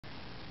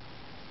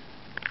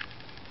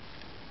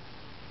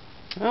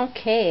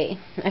Okay,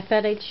 I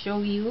thought I'd show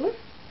you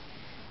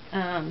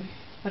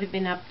what I've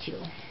been up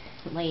to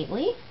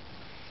lately.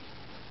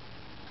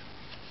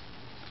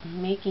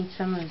 I'm making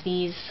some of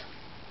these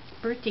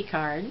birthday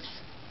cards,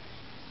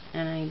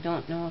 and I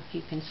don't know if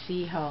you can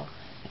see how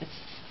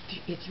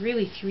it's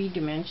really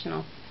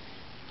three-dimensional.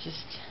 I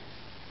just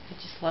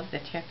love the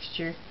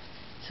texture,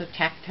 so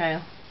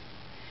tactile.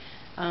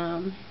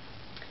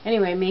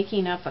 Anyway,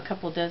 making up a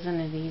couple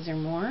dozen of these or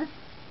more.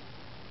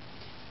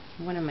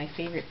 One of my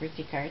favorite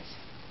birthday cards.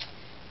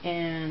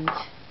 And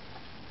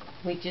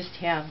we just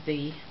have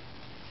Leah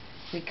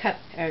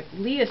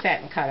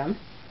sat and cut them.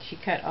 She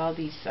cut all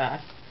these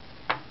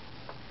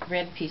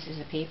red pieces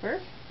of paper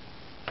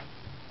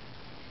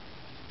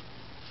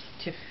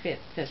to fit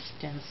the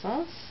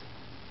stencils.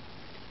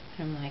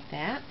 Put them like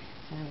that,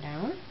 set them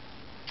down.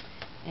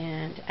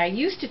 And I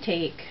used to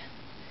take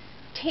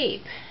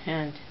tape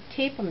and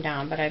tape them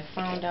down, but I've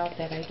found out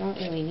that I don't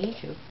really need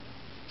to.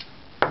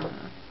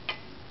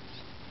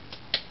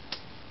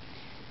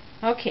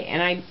 Okay,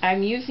 and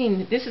I'm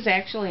using, this is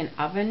actually an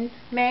oven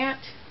mat,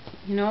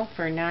 you know,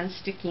 for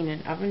non-sticking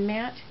an oven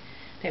mat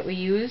that we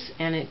use,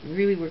 and it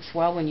really works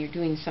well when you're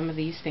doing some of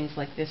these things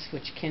like this,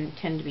 which can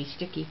tend to be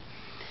sticky.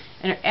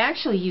 And I'm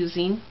actually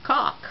using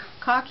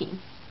caulking,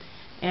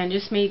 and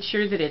just made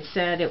sure that it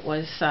said it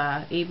was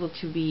able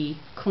to be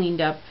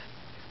cleaned up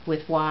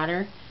with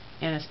water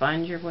and a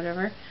sponge or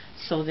whatever,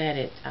 so that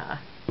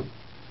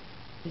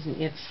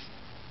it's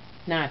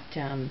not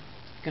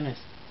gonna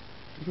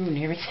ruin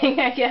everything,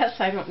 I guess.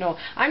 I don't know.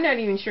 I'm not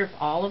even sure if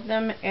all of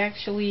them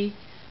actually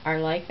are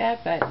like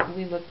that, but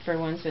we looked for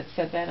ones that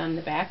said that on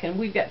the back, and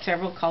we've got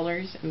several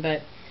colors,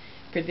 but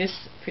for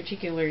this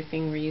particular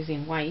thing we're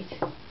using white.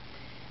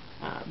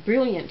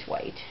 Brilliant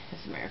white,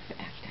 as a matter of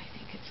fact, I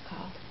think it's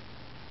called.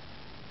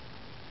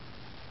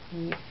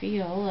 And you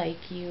feel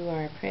like you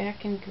are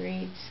back in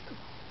grade school.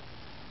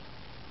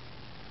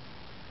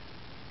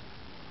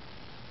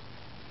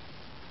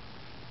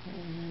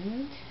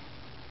 And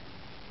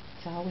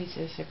it's always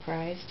a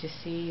surprise to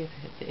see,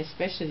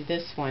 especially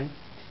this one.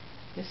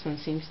 This one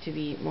seems to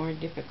be more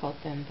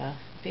difficult than the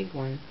big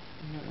one.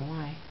 I don't know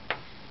why.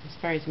 As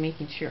far as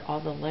making sure all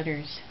the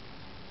letters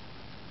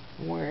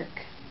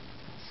work.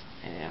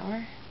 That's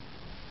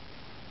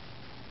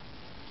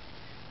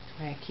that's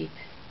why I keep,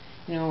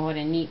 you know what a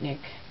neatnik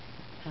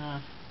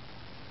I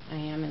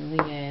am and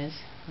Leah is.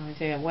 I always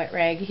have a wet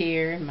rag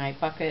here and my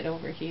bucket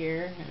over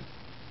here.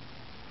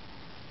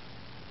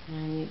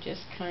 And you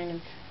just kind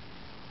of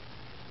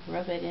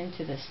rub it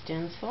into the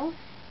stencil.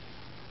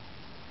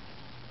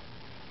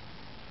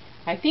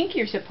 I think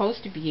you're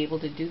supposed to be able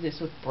to do this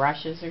with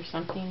brushes or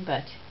something,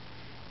 but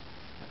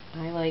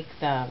I like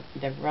the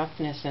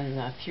roughness and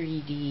the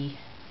 3D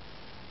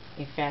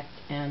effect,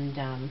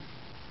 and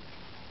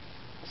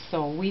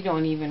so we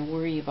don't even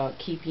worry about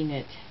keeping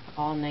it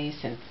all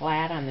nice and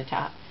flat on the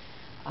top.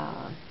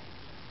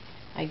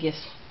 I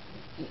guess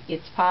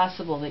it's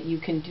possible that you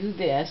can do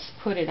this,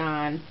 put it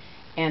on,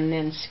 and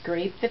then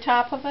scrape the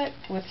top of it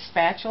with a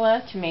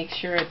spatula to make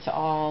sure it's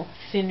all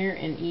thinner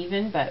and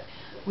even, but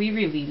we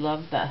really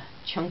love the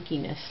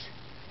chunkiness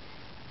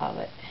of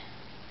it.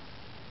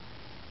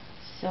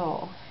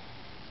 So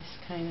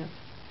just kind of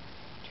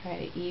try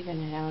to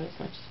even it out as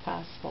much as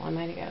possible. I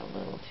might have got a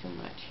little too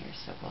much here,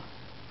 so we'll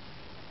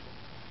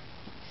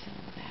take some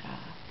of that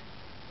off.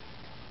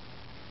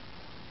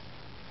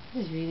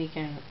 This is really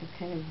kind of a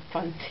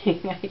fun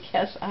thing, I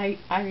guess. I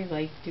really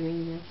like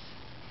doing this.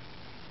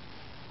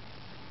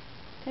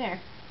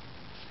 There.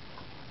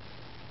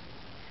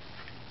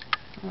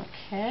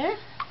 Okay.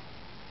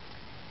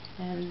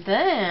 And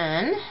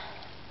then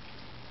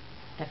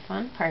the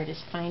fun part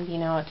is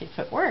finding out if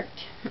it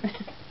worked.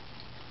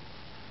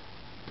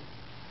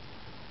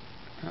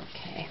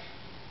 Okay.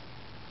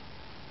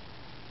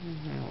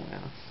 Now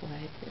we'll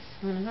slide this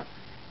one up.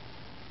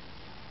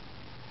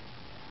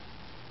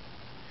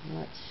 And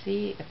let's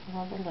see if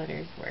all the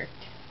letters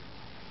worked.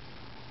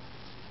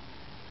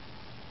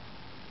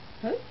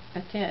 Oh,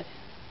 it did.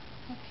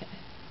 Okay.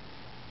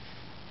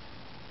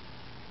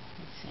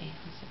 Let's see.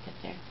 Let's look at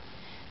there.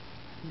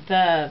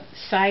 The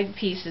side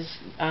pieces,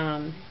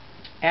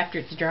 after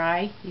it's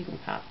dry, you can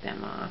pop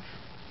them off.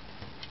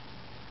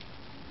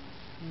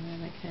 And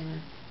then I kind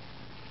of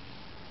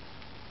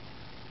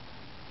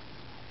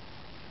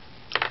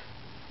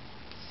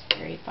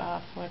scrape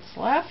off what's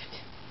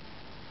left.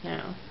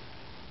 Now,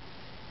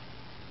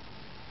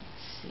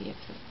 let's see if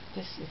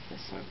this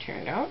one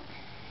turned out.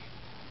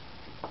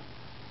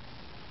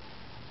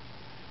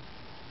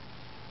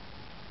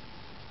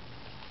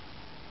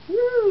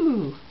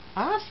 Woo!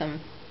 Awesome!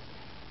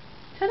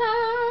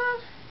 Ta-da!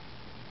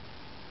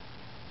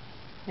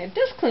 It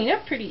does clean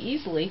up pretty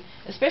easily,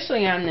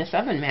 especially on this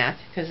oven mat,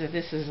 because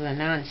this is a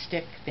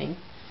non-stick thing.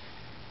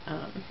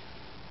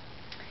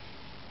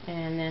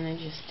 And then I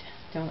just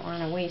don't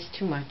want to waste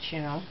too much, you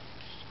know.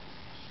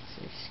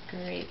 So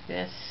scrape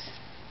this,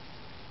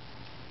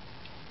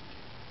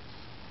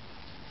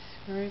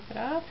 scrape it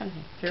off, and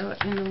throw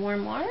it in the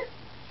warm water.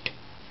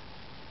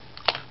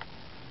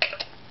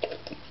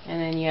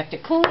 And then you have to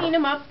clean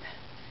them up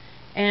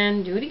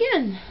and do it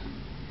again.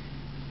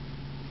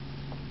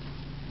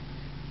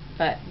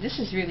 But this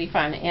is really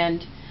fun,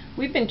 and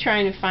we've been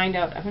trying to find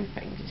out. I wonder if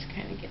I can just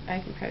kind of get, I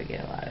can probably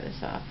get a lot of this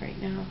off right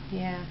now.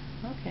 Yeah,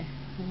 okay.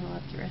 And we'll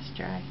let the rest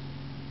dry.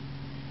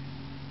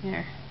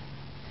 There.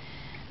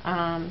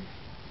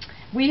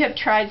 We have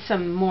tried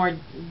some more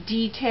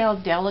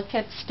detailed,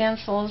 delicate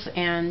stencils,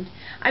 and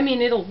I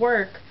mean, it'll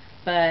work,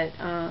 but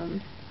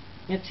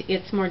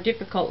it's more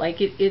difficult. Like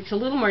it's a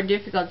little more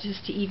difficult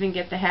just to even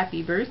get the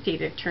happy birthday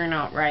to turn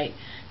out right,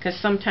 because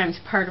sometimes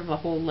part of a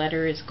whole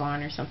letter is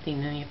gone or something,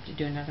 and then you have to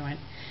do another one.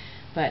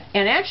 But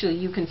and actually,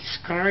 you can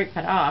scrape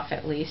it off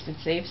at least and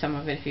save some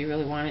of it if you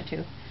really wanted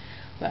to.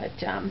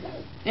 But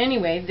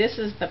anyway, this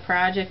is the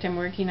project I'm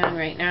working on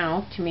right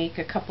now, to make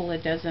a couple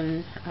of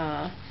dozen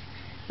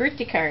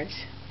birthday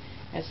cards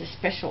as a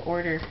special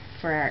order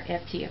for our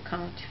Etsy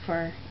account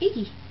for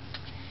Iggy.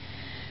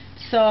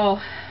 So,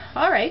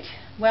 alright,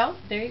 well,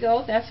 there you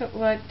go. That's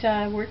what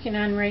working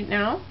on right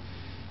now.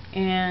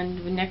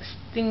 And the next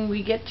thing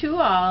we get to,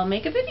 I'll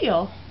make a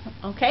video.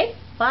 Okay,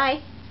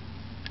 bye.